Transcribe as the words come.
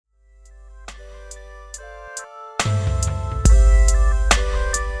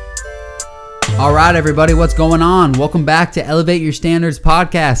All right, everybody, what's going on? Welcome back to Elevate Your Standards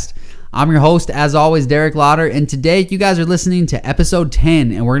podcast. I'm your host, as always, Derek Lauder, and today you guys are listening to episode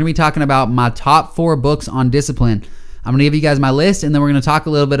 10, and we're going to be talking about my top 4 books on discipline. I'm going to give you guys my list, and then we're going to talk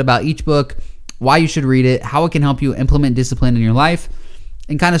a little bit about each book, why you should read it, how it can help you implement discipline in your life,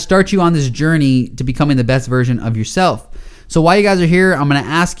 and kind of start you on this journey to becoming the best version of yourself. So while you guys are here, I'm going to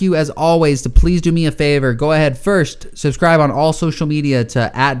ask you, as always, to please do me a favor. Go ahead first, subscribe on all social media to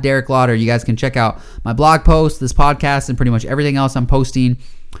 @DerekLauder. You guys can check out my blog posts, this podcast, and pretty much everything else I'm posting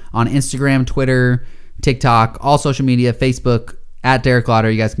on Instagram, Twitter, TikTok, all social media, Facebook, @DerekLauder.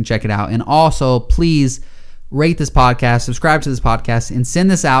 You guys can check it out. And also, please rate this podcast, subscribe to this podcast, and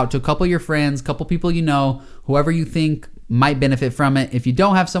send this out to a couple of your friends, a couple people you know, whoever you think might benefit from it. If you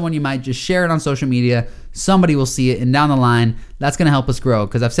don't have someone, you might just share it on social media. Somebody will see it, and down the line, that's going to help us grow.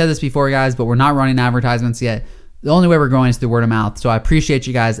 Because I've said this before, guys, but we're not running advertisements yet. The only way we're growing is through word of mouth. So I appreciate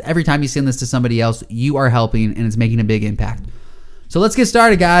you guys. Every time you send this to somebody else, you are helping, and it's making a big impact. So let's get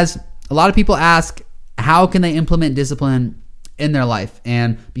started, guys. A lot of people ask, how can they implement discipline in their life?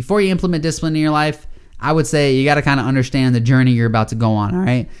 And before you implement discipline in your life, I would say you got to kind of understand the journey you're about to go on, all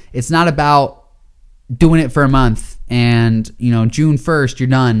right? It's not about doing it for a month and, June 1st, you're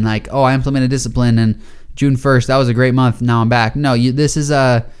done. Like, oh, I implemented discipline and June 1st, that was a great month. Now I'm back. No, this is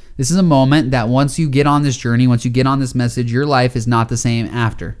a moment that once you get on this journey, once you get on this message, your life is not the same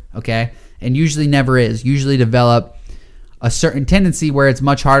after, okay? And usually never is. Usually develop a certain tendency where it's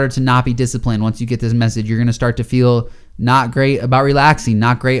much harder to not be disciplined. Once you get this message, you're going to start to feel not great about relaxing,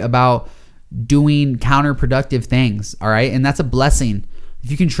 not great about doing counterproductive things, all right? And that's a blessing. If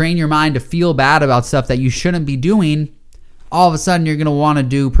you can train your mind to feel bad about stuff that you shouldn't be doing, all of a sudden you're going to want to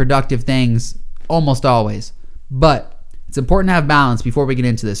do productive things almost always. But it's important to have balance before we get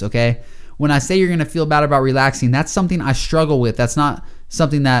into this, okay? When I say you're going to feel bad about relaxing, that's something I struggle with. That's not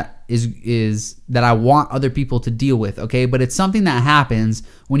something that is that I want other people to deal with, okay? But it's something that happens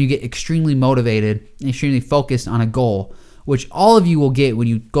when you get extremely motivated and extremely focused on a goal, which all of you will get when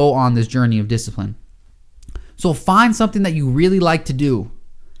you go on this journey of discipline. So find something that you really like to do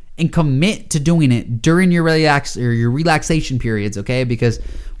and commit to doing it during your relaxation periods, okay? Because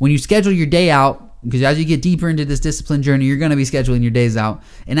when you schedule your day out, because as you get deeper into this discipline journey, you're going to be scheduling your days out.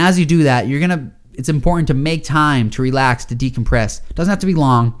 And as you do that, it's important to make time to relax, to decompress. It doesn't have to be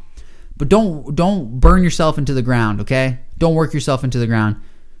long, but don't burn yourself into the ground, okay? Don't work yourself into the ground.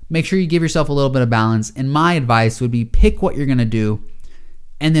 Make sure you give yourself a little bit of balance. And my advice would be pick what you're going to do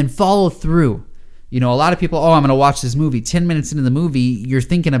and then follow through. A lot of people, I'm going to watch this movie. 10 minutes into the movie, you're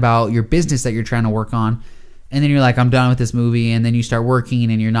thinking about your business that you're trying to work on. And then you're like, I'm done with this movie. And then you start working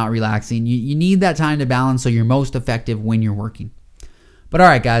and you're not relaxing. You need that time to balance so you're most effective when you're working. But all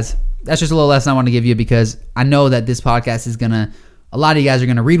right, guys, that's just a little lesson I want to give you because I know that this podcast is a lot of you guys are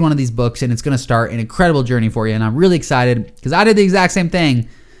going to read one of these books and it's going to start an incredible journey for you. And I'm really excited because I did the exact same thing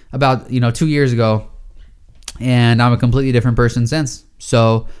about 2 years ago. And I'm a completely different person since.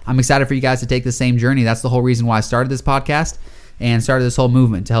 So I'm excited for you guys to take the same journey. That's the whole reason why I started this podcast and started this whole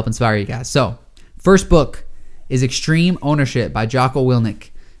movement to help inspire you guys. So first book is Extreme Ownership by Jocko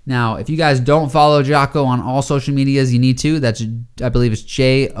Willink. Now, if you guys don't follow Jocko on all social medias, you need to. That's, I believe it's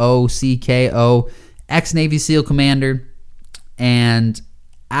Jocko, ex-Navy SEAL commander and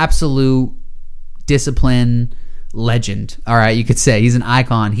absolute discipline legend. All right, you could say he's an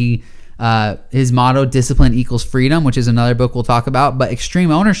icon. His motto, discipline equals freedom, which is another book we'll talk about. But Extreme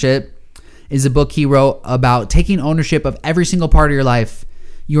Ownership is a book he wrote about taking ownership of every single part of your life.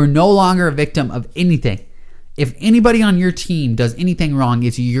 You are no longer a victim of anything. If anybody on your team does anything wrong,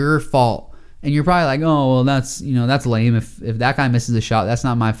 it's your fault. And you're probably like, oh, well, that's lame. If that guy misses a shot, that's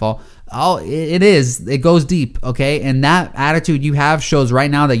not my fault. Oh, it is. It goes deep, okay? And that attitude you have shows right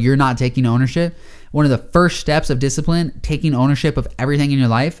now that you're not taking ownership. One of the first steps of discipline, taking ownership of everything in your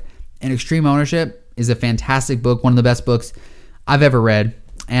life. And Extreme Ownership is a fantastic book, one of the best books I've ever read.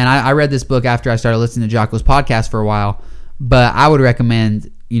 And I read this book after I started listening to Jocko's podcast for a while. But I would recommend,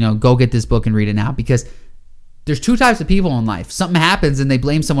 go get this book and read it now because there's 2 types of people in life. Something happens and they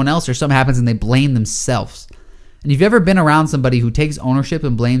blame someone else, or something happens and they blame themselves. And if you've ever been around somebody who takes ownership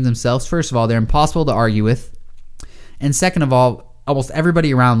and blames themselves, first of all, they're impossible to argue with. And second of all, almost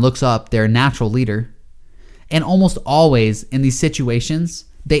everybody around looks up their natural leader. And almost always in these situations,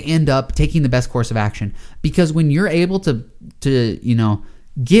 they end up taking the best course of action. Because when you're able to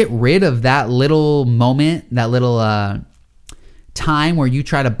get rid of that little moment, that little time where you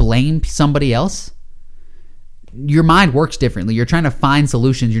try to blame somebody else, your mind works differently. You're trying to find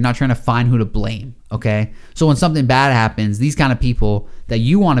solutions. You're not trying to find who to blame, okay? So when something bad happens, these kind of people that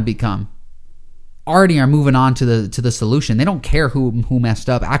you want to become, already are moving on to the solution. They don't care who messed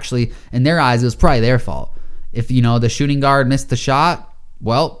up. Actually, in their eyes, it was probably their fault. If, the shooting guard missed the shot,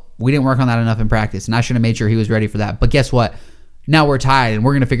 well, we didn't work on that enough in practice, and I should have made sure he was ready for that. But guess what? Now we're tied, and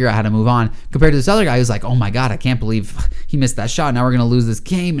we're going to figure out how to move on. Compared to this other guy who's like, oh my God, I can't believe he missed that shot. Now we're going to lose this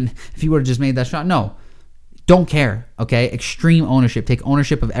game, and if he would have just made that shot. No, don't care, okay? Extreme ownership. Take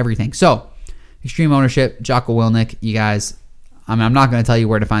ownership of everything. So, extreme ownership, Jocko Willink, you guys, I'm not going to tell you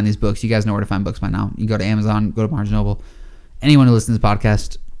where to find these books. You guys know where to find books by now. You go to Amazon, go to Barnes & Noble. Anyone who listens to this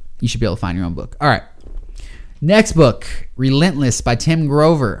podcast, you should be able to find your own book. All right. Next book, Relentless by Tim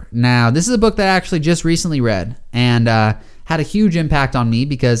Grover. Now, this is a book that I actually just recently read and had a huge impact on me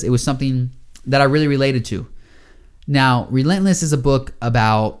because it was something that I really related to. Now, Relentless is a book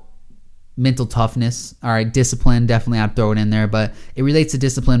about mental toughness. All right, discipline, definitely I'd throw it in there, but it relates to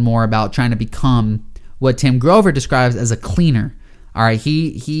discipline more about trying to become what Tim Grover describes as a cleaner. All right,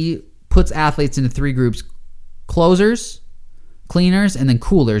 he puts athletes into three groups: closers, cleaners, and then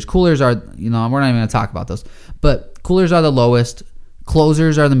coolers. Coolers are, we're not even going to talk about those, but coolers are the lowest,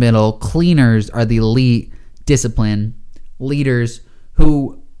 closers are the middle, cleaners are the elite discipline leaders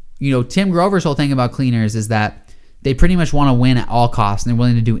who, Tim Grover's whole thing about cleaners is that they pretty much want to win at all costs, and they're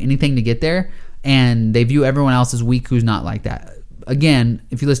willing to do anything to get there, and they view everyone else as weak who's not like that. Again,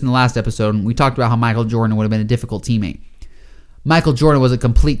 if you listen to the last episode, we talked about how Michael Jordan would have been a difficult teammate. Michael Jordan was a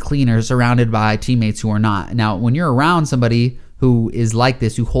complete cleaner surrounded by teammates who are not. Now, when you're around somebody who is like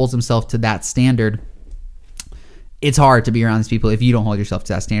this, who holds himself to that standard, it's hard to be around these people if you don't hold yourself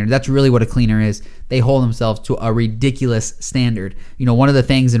to that standard. That's really what a cleaner is. They hold themselves to a ridiculous standard. One of the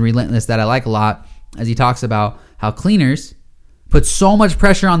things in Relentless that I like a lot, as he talks about how cleaners put so much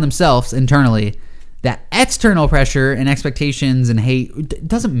pressure on themselves internally that external pressure and expectations and hate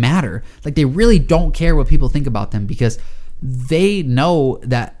doesn't matter. Like, they really don't care what people think about them because they know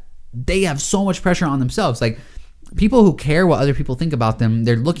that they have so much pressure on themselves. Like, people who care what other people think about them,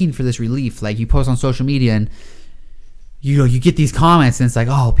 they're looking for this relief. Like, you post on social media and you get these comments and it's like,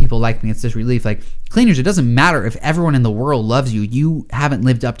 oh, people like me, it's this relief. Like, cleaners, it doesn't matter if everyone in the world loves you. You haven't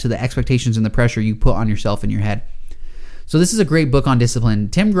lived up to the expectations and the pressure you put on yourself in your head. So this is a great book on discipline.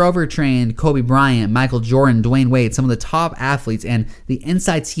 Tim Grover trained Kobe Bryant, Michael Jordan, Dwayne Wade, some of the top athletes, and the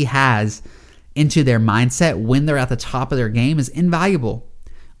insights he has into their mindset when they're at the top of their game is invaluable.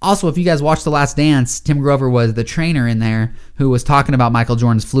 Also, if you guys watched The Last Dance, Tim Grover was the trainer in there who was talking about Michael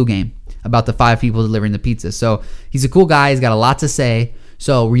Jordan's flu game, about the 5 people delivering the pizza. So he's a cool guy. He's got a lot to say.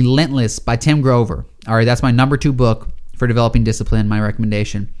 So Relentless by Tim Grover. All right, that's my number 2 book for developing discipline, my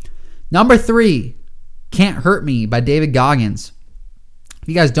recommendation. Number 3, Can't Hurt Me by David Goggins. If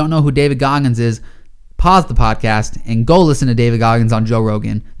you guys don't know who David Goggins is, pause the podcast and go listen to David Goggins on Joe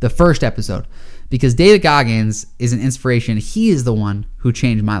Rogan, the first episode. Because David Goggins is an inspiration. He is the one who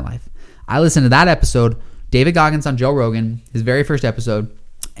changed my life. I listened to that episode, David Goggins on Joe Rogan, his very first episode,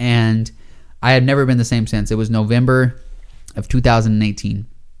 and I have never been the same since. It was November of 2018.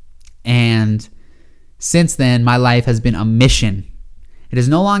 And since then, my life has been a mission. It has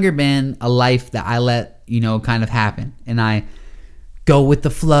no longer been a life that I let, kind of happen and I go with the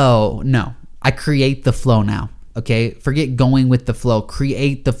flow. No, I create the flow now. Okay, forget going with the flow.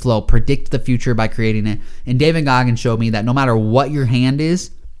 Create the flow. Predict the future by creating it. And David Goggins showed me that no matter what your hand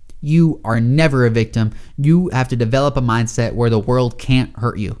is, you are never a victim. You have to develop a mindset where the world can't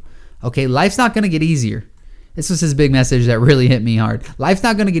hurt you. Okay, life's not going to get easier. This was his big message that really hit me hard. Life's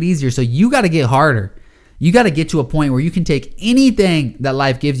not going to get easier, so you got to get harder. You got to get to a point where you can take anything that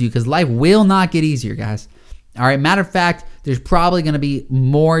life gives you because life will not get easier, guys. All right, matter of fact, there's probably going to be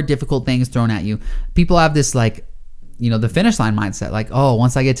more difficult things thrown at you. People have this the finish line mindset. Like, oh,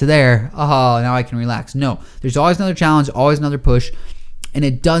 once I get to there, now I can relax. No, there's always another challenge, always another push. And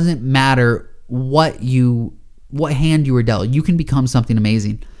it doesn't matter what hand you were dealt. You can become something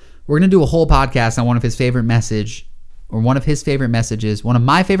amazing. We're going to do a whole podcast on one of my favorite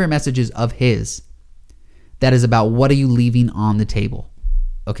messages of his that is about what are you leaving on the table.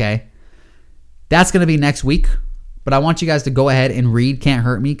 Okay? That's going to be next week. But I want you guys to go ahead and read Can't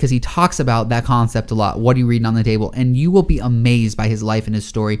Hurt Me because he talks about that concept a lot. What are you reading on the table? And you will be amazed by his life and his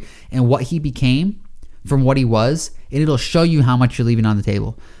story and what he became from what he was. And it'll show you how much you're leaving on the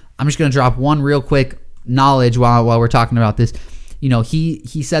table. I'm just going to drop one real quick knowledge while we're talking about this.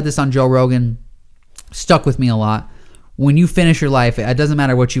 He said this on Joe Rogan. Stuck with me a lot. When you finish your life, it doesn't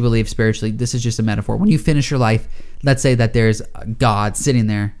matter what you believe spiritually. This is just a metaphor. When you finish your life, let's say that there's God sitting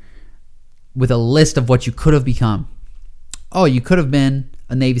there with a list of what you could have become. Oh, you could have been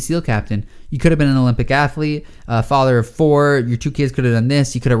a Navy SEAL captain. You could have been an Olympic athlete, a father of 4. Your 2 kids could have done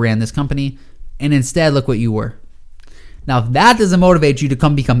this. You could have ran this company. And instead, look what you were. Now, if that doesn't motivate you to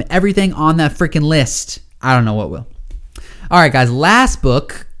come become everything on that freaking list, I don't know what will. All right, guys, last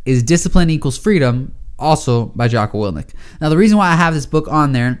book is Discipline Equals Freedom, also by Jocko Willink. Now, the reason why I have this book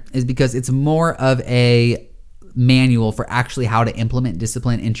on there is because it's more of a manual for actually how to implement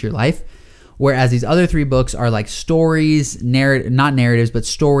discipline into your life, whereas these other 3 books are like stories, not narratives, but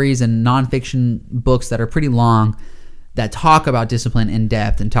stories and nonfiction books that are pretty long that talk about discipline in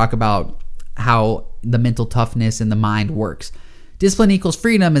depth and talk about how the mental toughness and the mind works. Discipline Equals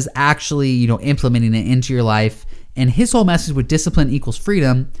Freedom is actually, implementing it into your life. And his whole message with Discipline Equals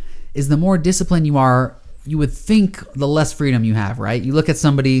Freedom is the more disciplined you are, you would think the less freedom you have, right? You look at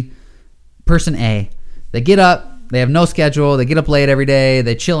somebody, person A, they get up, they have no schedule, they get up late every day,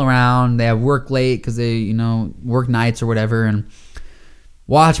 they chill around, they have work late because they, work nights or whatever, and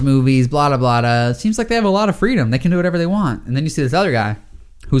watch movies, blah, blah, blah, blah. It seems like they have a lot of freedom. They can do whatever they want. And then you see this other guy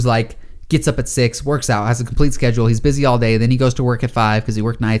who's like, gets up at 6, works out, has a complete schedule. He's busy all day. Then he goes to work at 5 because he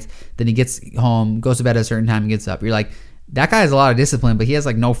worked nights. Then he gets home, goes to bed at a certain time, and gets up. You're like, that guy has a lot of discipline, but he has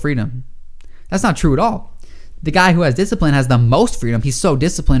like no freedom. That's not true at all. The guy who has discipline has the most freedom. He's so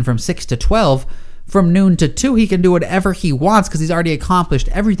disciplined from 6 to 12. From noon to 2, he can do whatever he wants because he's already accomplished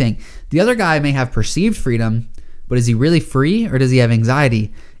everything. The other guy may have perceived freedom, but is he really free, or does he have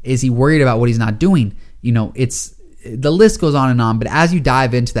anxiety? Is he worried about what he's not doing? The list goes on and on, but as you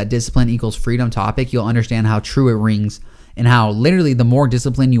dive into that discipline equals freedom topic, you'll understand how true it rings and how literally the more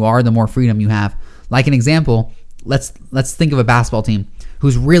disciplined you are, the more freedom you have. Like an example, let's think of a basketball team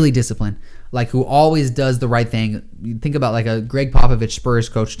who's really disciplined, like who always does the right thing. You think about like a Greg Popovich Spurs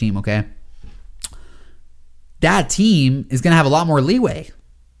coach team, okay? That team is going to have a lot more leeway.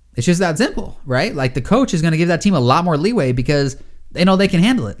 It's just that simple, right? Like the coach is going to give that team a lot more leeway because they know they can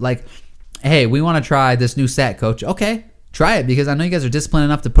handle it. Like, hey, we want to try this new set, coach. Okay, try it because I know you guys are disciplined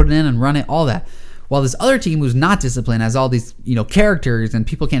enough to put it in and run it, all that. While this other team who's not disciplined has all these, characters and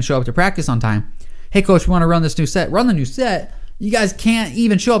people can't show up to practice on time. Hey, coach, we want to run this new set. Run the new set. You guys can't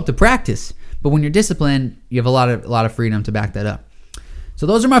even show up to practice. But when you're disciplined, you have a lot of freedom to back that up. So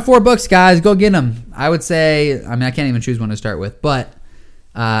those are my 4 books, guys. Go get them. I would say, I can't even choose one to start with, but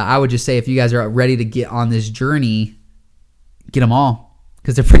I would just say if you guys are ready to get on this journey, get them all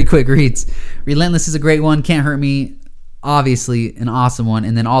because they're pretty quick reads. Relentless is a great one. Can't Hurt Me, obviously an awesome one.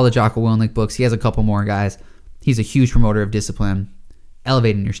 And then all the Jocko Willink books. He has a couple more, guys. He's a huge promoter of discipline,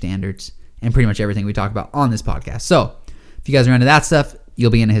 elevating your standards, and pretty much everything we talk about on this podcast. So if you guys are into that stuff,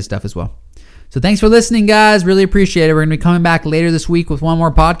 you'll be into his stuff as well. So thanks for listening, guys. Really appreciate it. We're going to be coming back later this week with one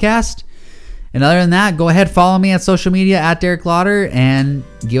more podcast. And other than that, go ahead, follow me at social media at Derek Lauder and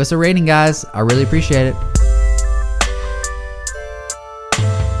give us a rating, guys. I really appreciate it.